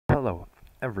Hello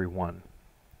everyone,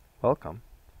 welcome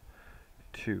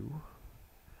to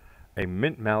a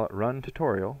mint mallet run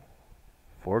tutorial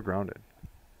for grounded.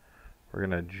 We're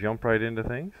gonna jump right into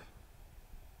things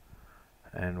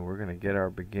and we're gonna get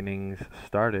our beginnings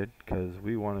started because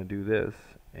we want to do this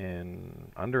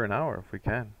in under an hour if we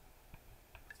can.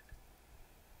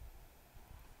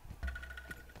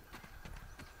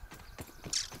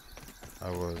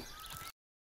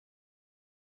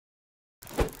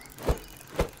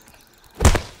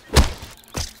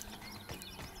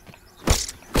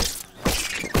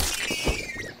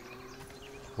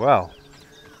 Well,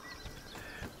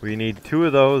 we need 2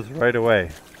 of those right away.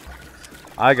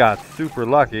 I got super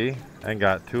lucky and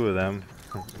got 2 of them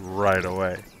right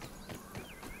away.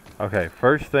 Okay,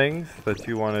 first things that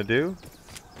you want to do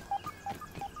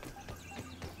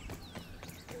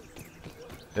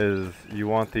is you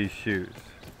want these shoes.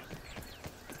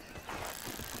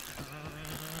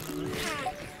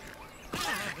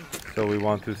 So we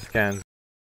want to scan.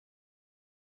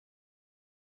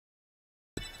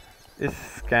 Is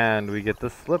scanned, we get the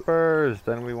slippers,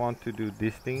 then we want to do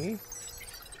this thingy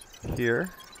here.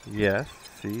 Yes,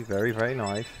 see, very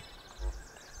nice.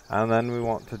 And then we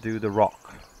want to do the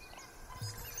rock.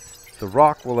 The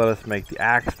rock will let us make the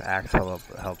axe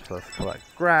helps us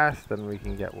collect grass, then we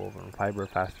can get woven fiber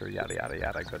faster, yada yada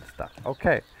yada, good stuff.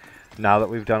 Okay, now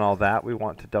that we've done all that, we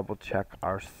want to double check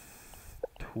our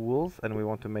tools, and we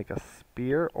want to make a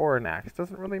spear or an axe.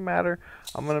 Doesn't really matter.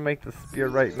 I'm gonna make the spear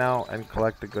right now and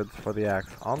collect the goods for the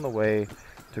axe on the way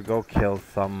to go kill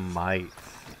some mites.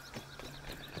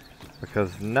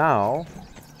 Because now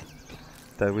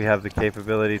that we have the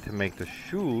capability to make the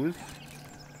shoes,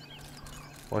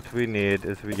 what we need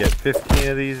is we get 15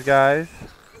 of these guys.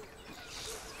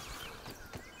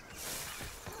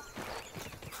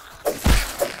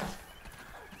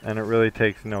 And it really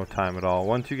takes no time at all.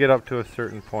 Once you get up to a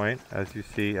certain point, as you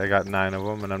see, I got 9 of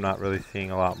them and I'm not really seeing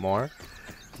a lot more.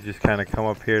 You just kind of come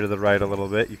up here to the right a little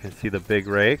bit. You can see the big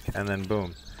rake and then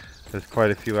boom. There's quite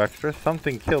a few extras.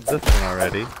 Something killed this one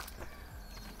already.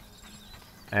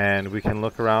 And we can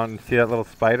look around and see that little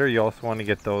spider. You also want to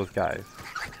get those guys.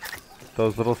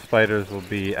 Those little spiders will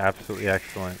be absolutely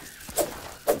excellent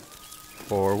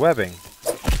for webbing.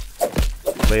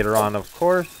 Later on, of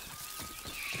course,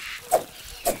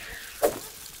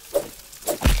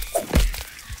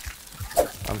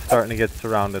 I'm starting to get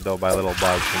surrounded though by little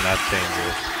bugs, and that's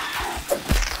dangerous.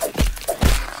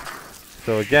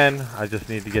 So again, I just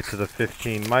need to get to the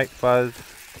 15 mite fuzz.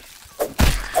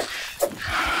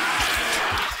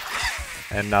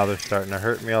 And now they're starting to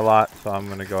hurt me a lot, so I'm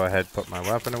going to go ahead, put my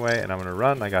weapon away, and I'm going to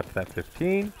run. I got to that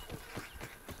 15.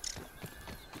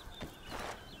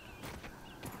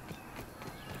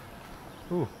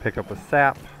 Ooh, pick up a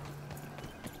sap.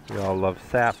 We all love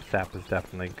sap. Sap is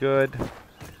definitely good.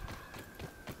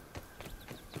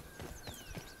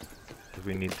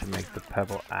 We need to make the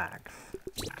pebble axe.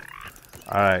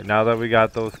 Alright, now that we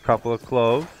got those couple of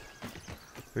cloves,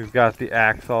 we've got the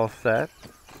axe all set.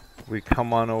 We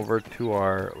come on over to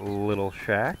our little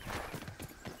shack.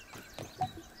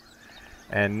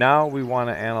 And now we want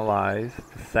to analyze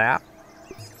the sap.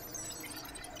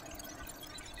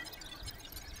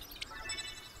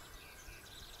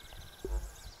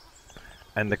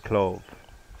 And the clove.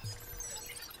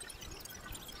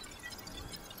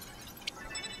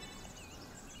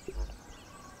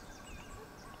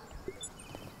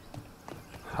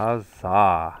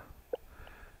 Huzzah!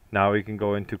 Now we can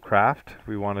go into craft.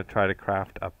 We want to try to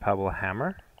craft a pebble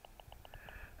hammer.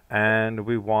 And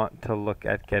we want to look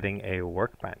at getting a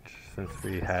workbench. Since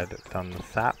we had done the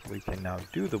sap, we can now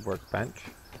do the workbench.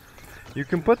 You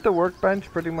can put the workbench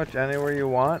pretty much anywhere you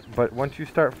want, but once you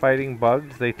start fighting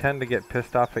bugs, they tend to get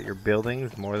pissed off at your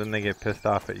buildings more than they get pissed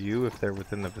off at you if they're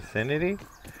within the vicinity.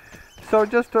 So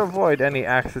just to avoid any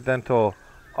accidental,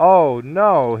 oh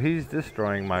no, he's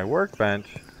destroying my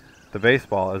workbench, the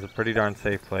baseball is a pretty darn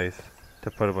safe place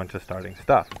to put a bunch of starting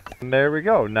stuff. And there we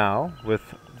go. Now,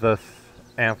 with the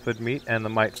Aphid meat and the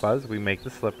mite fuzz, we make the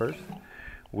slippers.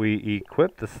 We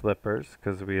equip the slippers,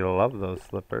 because we love those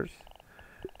slippers.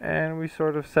 And we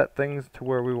sort of set things to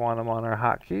where we want them on our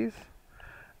hotkeys.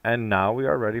 And now we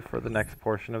are ready for the next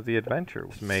portion of the adventure.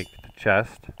 Let's make the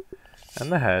chest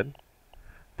and the head.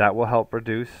 That will help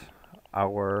reduce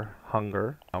our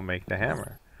hunger. I'll make the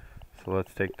hammer. So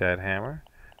let's take that hammer,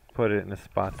 put it in a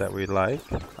spot that we like.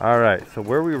 Alright, so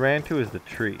where we ran to is the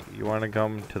tree. You want to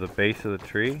come to the base of the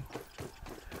tree.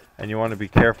 And you want to be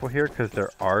careful here because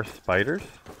there are spiders.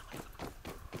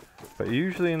 But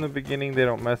usually in the beginning they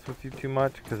don't mess with you too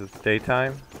much because it's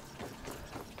daytime.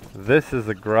 This is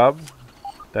a grub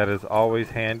that is always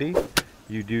handy.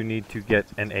 you do need to get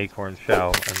an acorn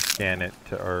shell and scan it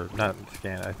to, or not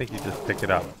scan it, I think you just pick it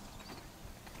up.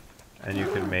 And you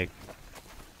can make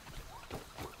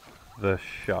the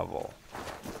shovel.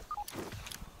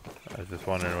 I was just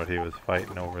wondering what he was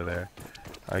fighting over there.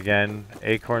 Again,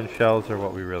 acorn shells are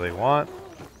what we really want.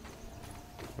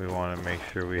 We want to make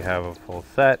sure we have a full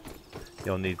set.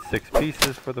 You'll need 6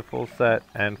 pieces for the full set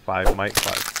and 5 mite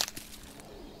plugs.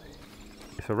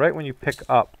 So right when you pick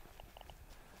up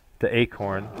the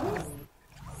acorn,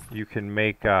 you can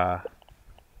make the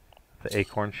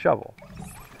acorn shovel.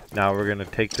 Now we're going to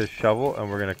take this shovel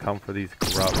and we're going to come for these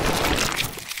grubs.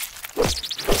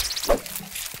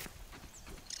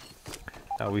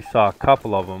 Now we saw a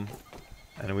couple of them,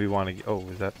 and we want to, oh,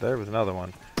 was that, there was another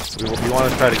one. You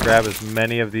want to try to grab as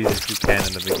many of these as you can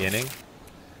in the beginning,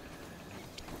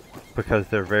 because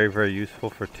they're very, very useful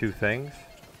for 2 things.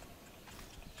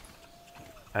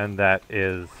 And that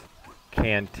is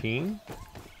canteen,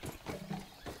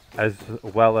 as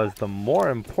well as the more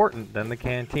important than the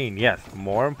canteen. Yes,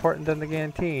 more important than the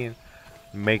canteen,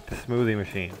 make the smoothie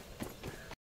machine.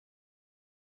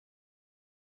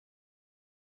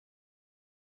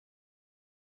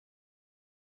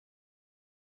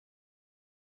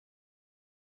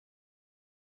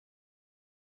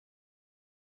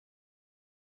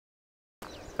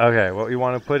 Okay, what we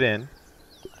want to put in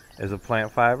is a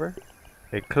plant fiber,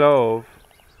 a clove,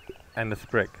 and a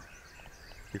sprig.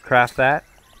 You craft that,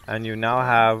 and you now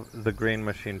have the green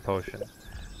machine potion.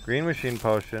 Green machine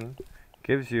potion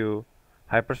gives you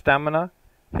hyper stamina,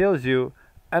 heals you,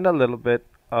 and a little bit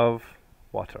of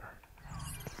water.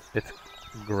 It's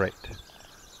great.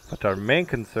 But our main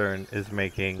concern is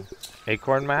making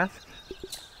acorn mask,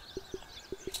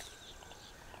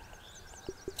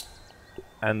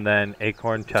 and then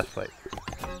acorn chestplate.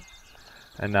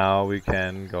 And now we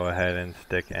can go ahead and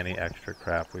stick any extra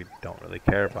crap we don't really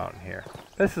care about in here.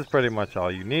 This is pretty much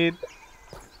all you need.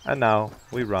 And now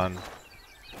we run.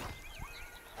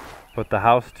 Put the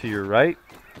house to your right.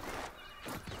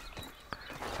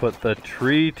 Put the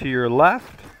tree to your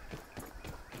left.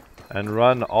 And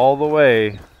run all the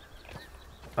way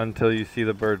until you see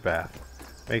the bird bath.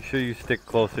 Make sure you stick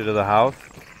closer to the house.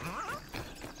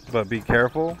 But be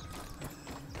careful,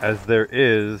 as there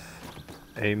is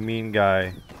a mean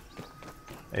guy,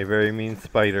 a very mean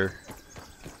spider,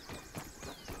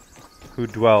 who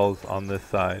dwells on this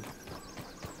side.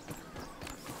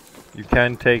 You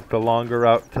can take the longer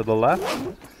route to the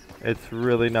left. It's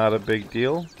really not a big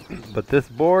deal. But this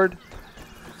board,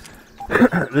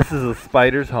 this is a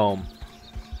spider's home.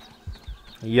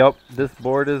 Yup, this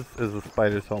board is a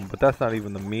spider's home, but that's not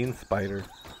even the mean spider.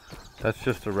 That's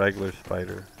just a regular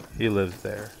spider. He lives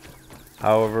there.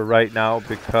 However, right now,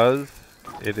 because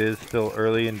it is still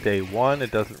early in day 1,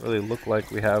 it doesn't really look like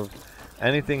we have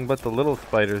anything but the little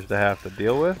spiders to have to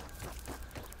deal with.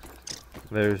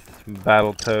 There's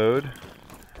Battle Toad.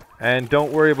 And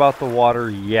don't worry about the water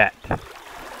yet.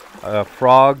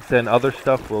 Frogs and other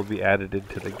stuff will be added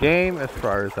into the game, as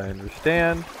far as I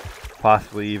understand.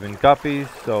 Possibly even guppies,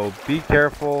 so be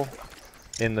careful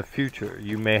in the future.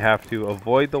 You may have to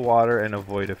avoid the water and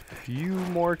avoid a few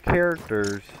more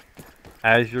characters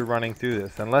as you're running through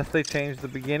this. Unless they change the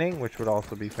beginning, which would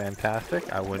also be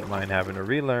fantastic. I wouldn't mind having to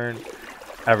relearn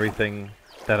everything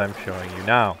that I'm showing you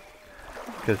now,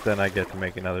 because then I get to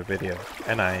make another video,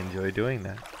 and I enjoy doing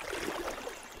that.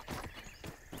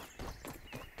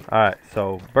 Alright,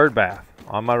 so bird bath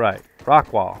on my right,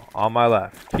 rock wall on my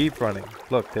left. Keep running.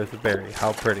 Look, there's a berry.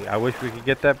 How pretty. I wish we could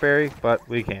get that berry, but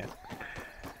we can't.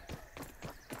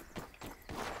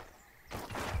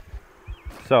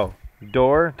 So,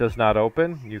 door does not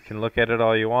open. You can look at it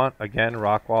all you want. Again,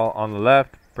 rock wall on the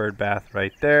left, bird bath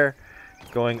right there.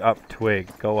 Going up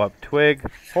twig. Go up twig.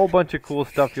 Whole bunch of cool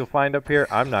stuff you'll find up here.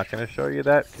 I'm not going to show you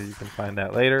that because you can find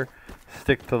that later.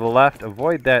 Stick to the left.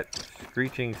 Avoid that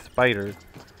screeching spider.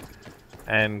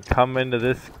 And come into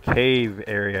this cave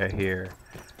area here.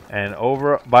 And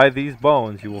over by these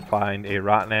bones you will find a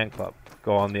rotten ant club.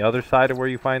 Go on the other side of where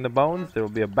you find the bones. There will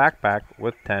be a backpack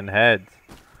with 10 heads.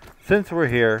 Since we're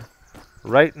here,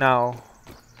 right now,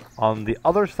 on the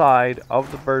other side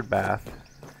of the bird bath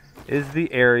is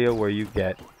the area where you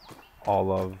get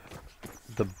all of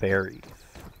the berries.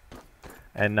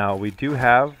 And now we do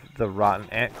have the rotten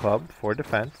ant club for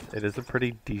defense. It is a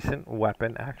pretty decent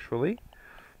weapon, actually.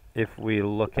 If we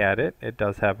look at it, it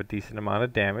does have a decent amount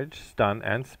of damage, stun,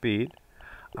 and speed.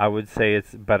 I would say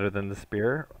it's better than the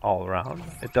spear all around.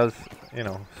 It does, you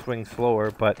know, swing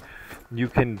slower, but you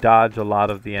can dodge a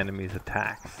lot of the enemy's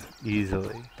attacks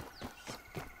easily.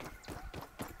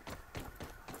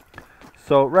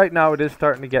 So right now it is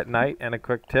starting to get night, and a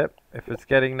quick tip, if it's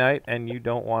getting night and you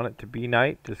don't want it to be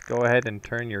night, just go ahead and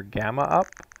turn your gamma up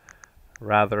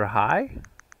rather high.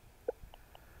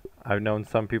 I've known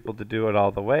some people to do it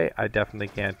all the way. I definitely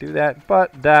can't do that,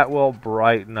 but that will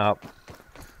brighten up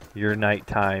your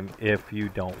nighttime if you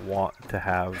don't want to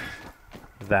have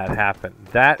that happen.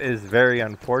 That is very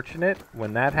unfortunate.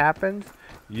 When that happens,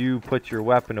 you put your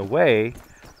weapon away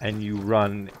and you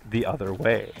run the other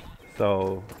way.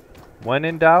 So when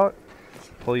in doubt,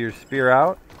 pull your spear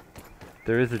out.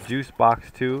 There is a juice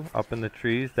box too up in the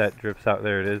trees that drips out.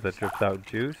 There it is, that drips out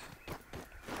juice.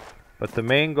 But the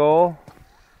main goal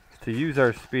is to use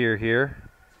our spear here,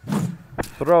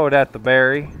 throw it at the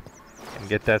berry, and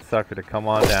get that sucker to come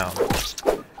on down.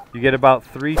 You get about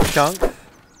 3 chunks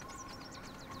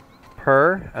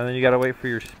per, and then you gotta wait for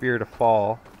your spear to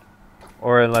fall,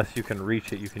 or unless you can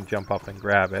reach it, you can jump up and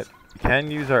grab it. You can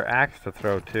use our axe to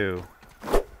throw too.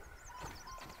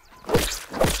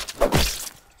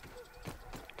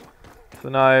 So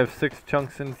now I have 6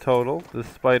 chunks in total. This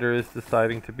spider is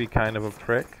deciding to be kind of a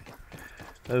prick.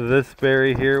 This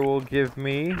berry here will give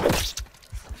me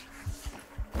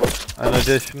an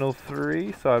additional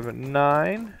 3, so I have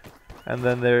 9. And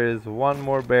then there is one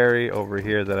more berry over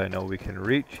here that I know we can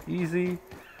reach easy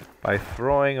by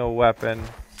throwing a weapon,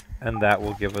 and that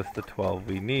will give us the 12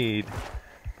 we need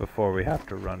before we have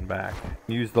to run back.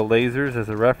 Use the lasers as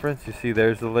a reference. You see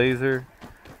there's the laser.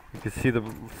 You can see the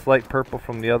slight purple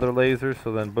from the other laser,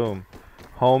 so then boom.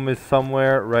 Home is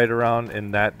somewhere right around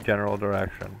in that general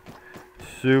direction.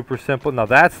 Super simple. Now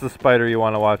that's the spider you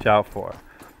want to watch out for.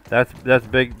 That's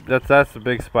big. That's the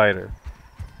big spider.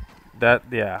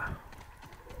 Yeah.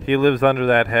 He lives under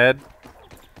that head,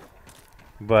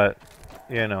 but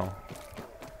you know,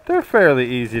 they're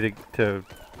fairly easy to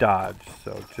dodge,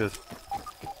 so just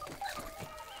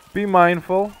be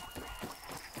mindful,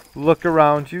 look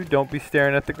around you, don't be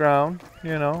staring at the ground,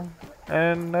 you know,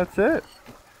 and that's it.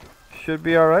 Should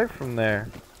be alright from there.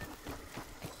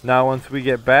 Now once we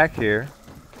get back here,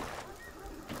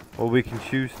 what we can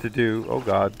choose to do, oh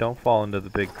god, don't fall into the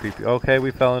big creepy, okay,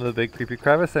 we fell into the big creepy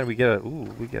crevice, and we get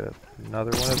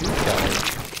another one of these guys.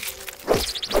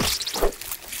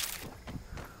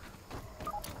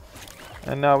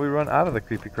 And now we run out of the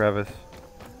creepy crevice.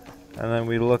 And then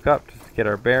we look up just to get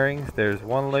our bearings. There's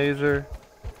one laser.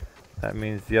 That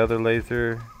means the other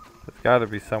laser has got to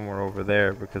be somewhere over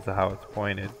there because of how it's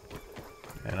pointed.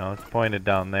 You know, it's pointed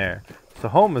down there. So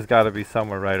home has got to be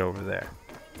somewhere right over there.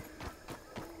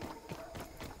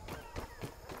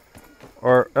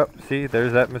 Or, oh, see,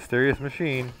 there's that mysterious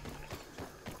machine.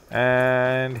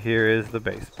 And here is the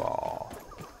baseball.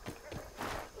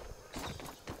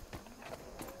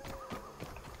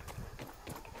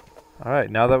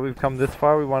 Alright, now that we've come this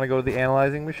far, we want to go to the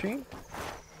analyzing machine.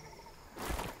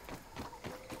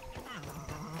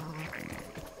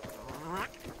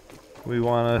 We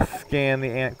want to scan the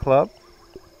ant club.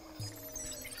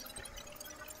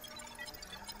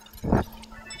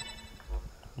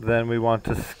 Then we want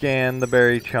to scan the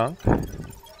berry chunk.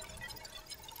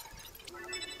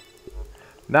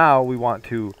 Now we want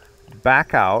to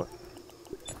back out,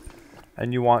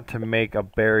 and you want to make a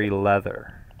berry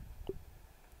leather,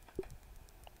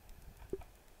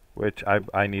 which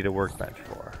I need a workbench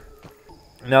for.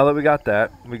 Now that we got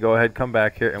that, we go ahead, come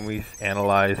back here, and we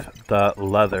analyze the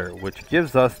leather, which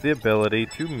gives us the ability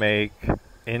to make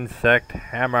insect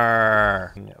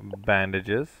hammer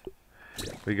bandages.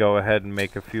 We go ahead and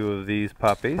make a few of these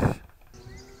puppies.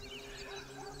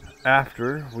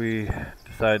 After we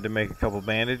decide to make a couple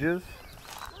bandages,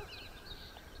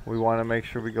 we want to make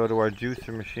sure we go to our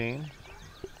juicer machine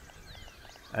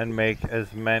and make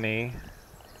as many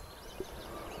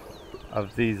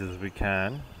of these as we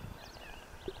can,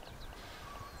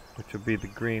 which will be the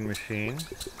green machine.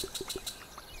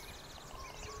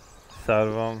 Out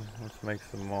of them, let's make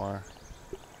some more.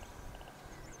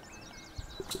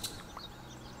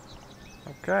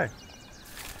 Okay.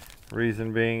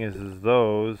 Reason being is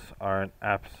those are an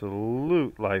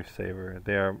absolute lifesaver.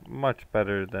 They are much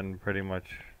better than pretty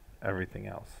much everything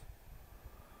else.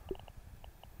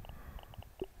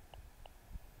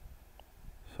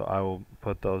 So I will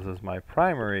put those as my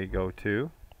primary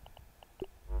go-to.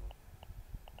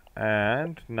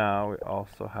 And now we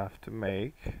also have to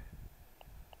make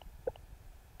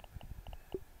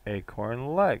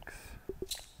acorn legs.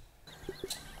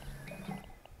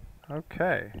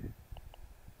 Okay.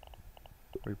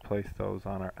 We place those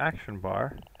on our action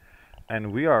bar,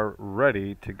 and we are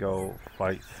ready to go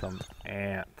fight some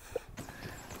ants.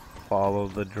 Follow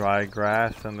the dry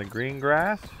grass and the green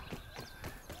grass,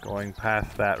 going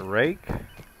past that rake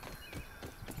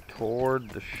toward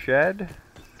the shed.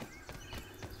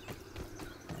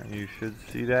 you should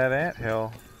see that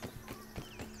anthill.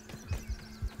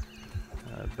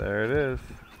 There it is.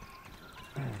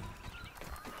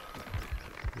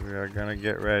 We are gonna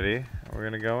get ready. We're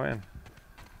gonna go in.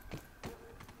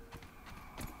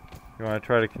 You want to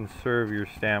try to conserve your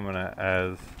stamina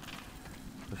as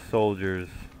the soldiers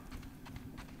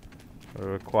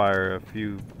require a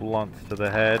few blunts to the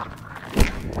head.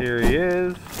 Here he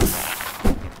is.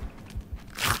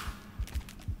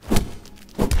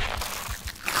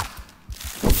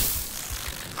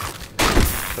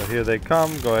 So here they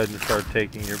come. Go ahead and start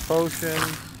taking your potion.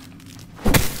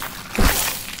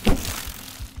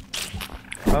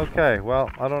 Okay, well,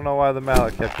 I don't know why the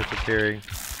mallet kept disappearing.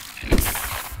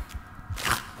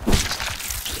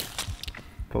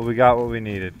 But we got what we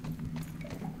needed.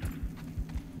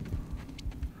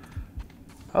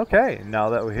 Okay, now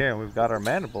that we're here and we've got our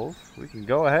mandibles, we can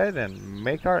go ahead and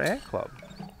make our ant club.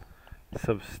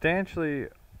 Substantially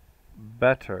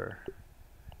better,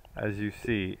 as you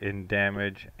see, in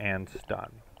damage and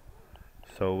stun.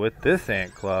 So with this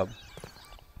ant club,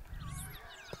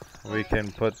 we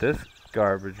can put this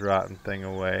garbage rotten thing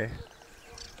away.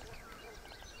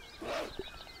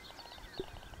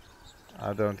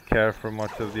 I don't care for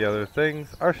much of the other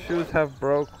things. Our shoes have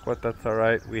broke, but that's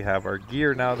alright. We have our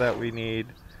gear now that we need.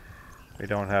 We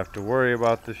don't have to worry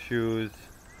about the shoes.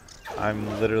 I'm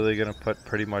literally going to put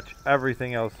pretty much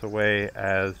everything else away,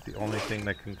 as the only thing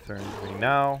that concerns me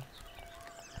now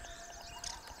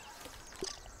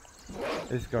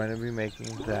is going to be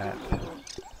making that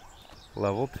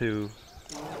level 2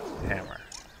 hammer.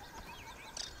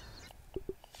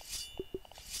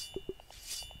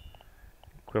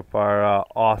 Equip our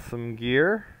awesome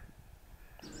gear.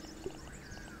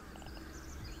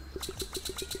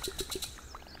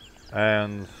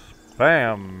 And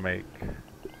spam make.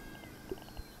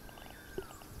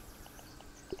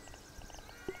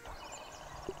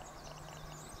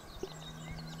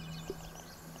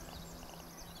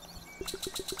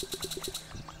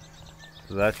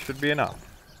 So that should be enough.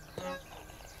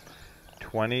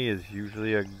 20 is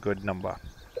usually a good number.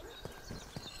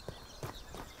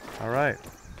 Alright.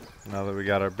 Now that we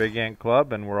got our big ant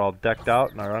club and we're all decked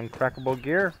out in our uncrackable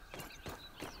gear,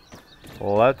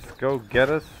 let's go get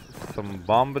us some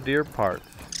bombardier parts.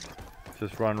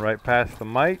 Just run right past the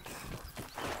mites.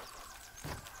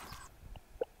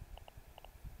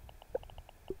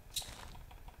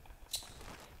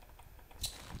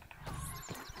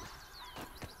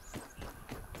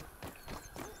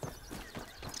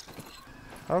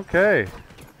 Okay.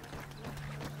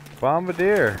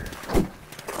 Bombardier.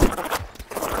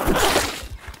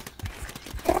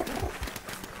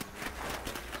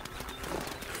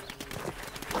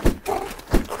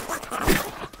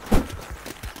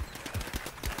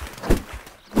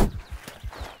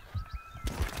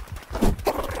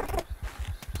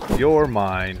 You're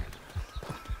mine.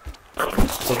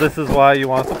 So this is why you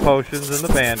want the potions and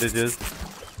the bandages.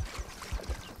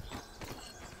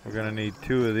 We're gonna need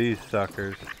 2 of these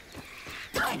suckers.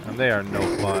 And they are no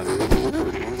fun.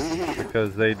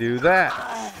 Because they do that.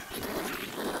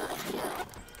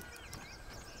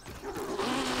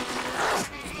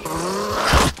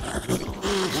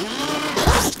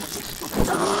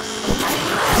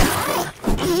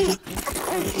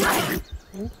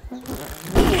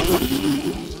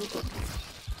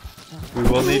 We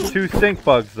will need 2 stink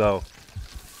bugs though.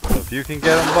 So if you can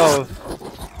get them both.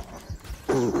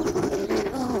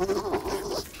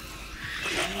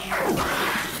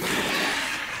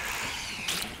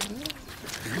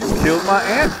 You killed my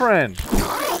ant friend.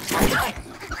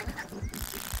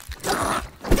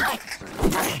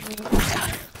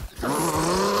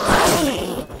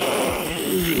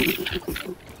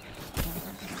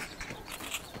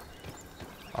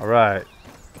 All right.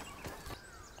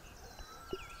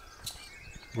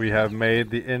 We have made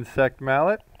the insect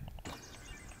mallet.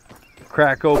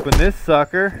 Crack open this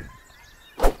sucker.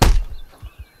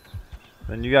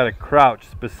 Then you gotta crouch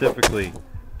specifically.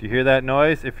 Do you hear that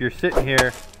noise? If you're sitting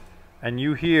here and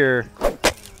you hear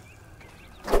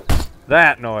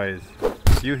that noise,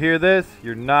 if you hear this,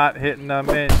 you're not hitting the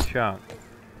mint chunk.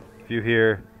 If you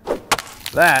hear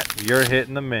that, you're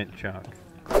hitting the mint chunk.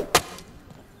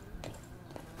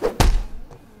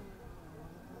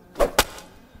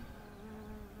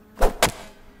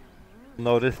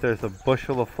 Notice there's a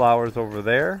bushel of flowers over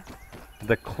there.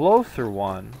 The closer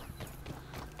one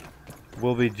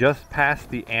will be just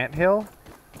past the anthill.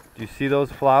 Do you see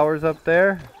those flowers up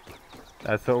there?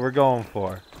 That's what we're going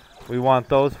for. We want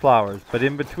those flowers. But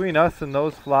in between us and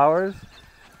those flowers,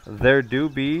 there do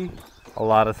be a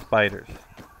lot of spiders.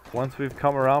 Once we've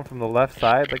come around from the left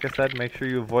side, like I said, make sure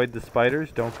you avoid the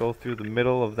spiders. Don't go through the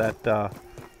middle of that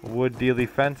wood dealy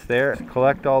fence there.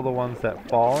 Collect all the ones that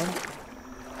fallen,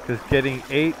 because getting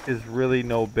 8 is really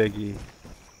no biggie.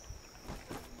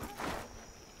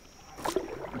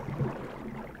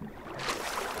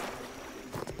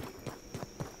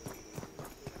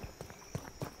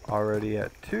 Already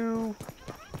at 2.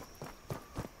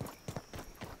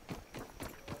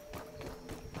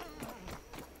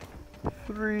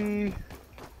 Three.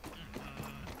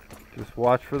 Just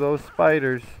watch for those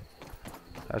spiders.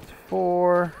 That's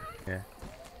 4. Here.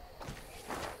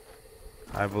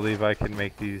 I believe I can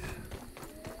make this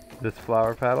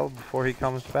flower petal before he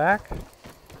comes back.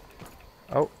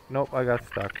 Oh, nope, I got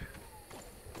stuck.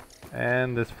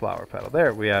 And this flower petal.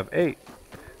 There, we have 8.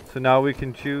 So now we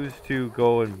can choose to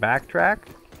go and backtrack,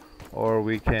 or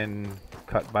we can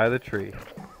cut by the tree.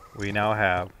 We now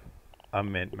have a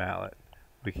mint mallet.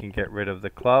 We can get rid of the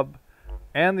club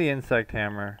and the insect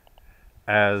hammer,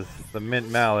 as the mint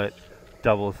mallet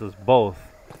doubles as both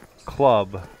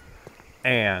club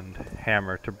and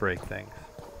hammer to break things.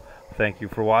 Thank you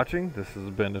for watching. This has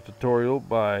been a tutorial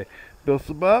by Bill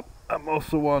Sabab. I'm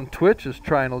also on Twitch as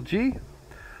TrianalG.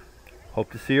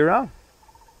 Hope to see you around.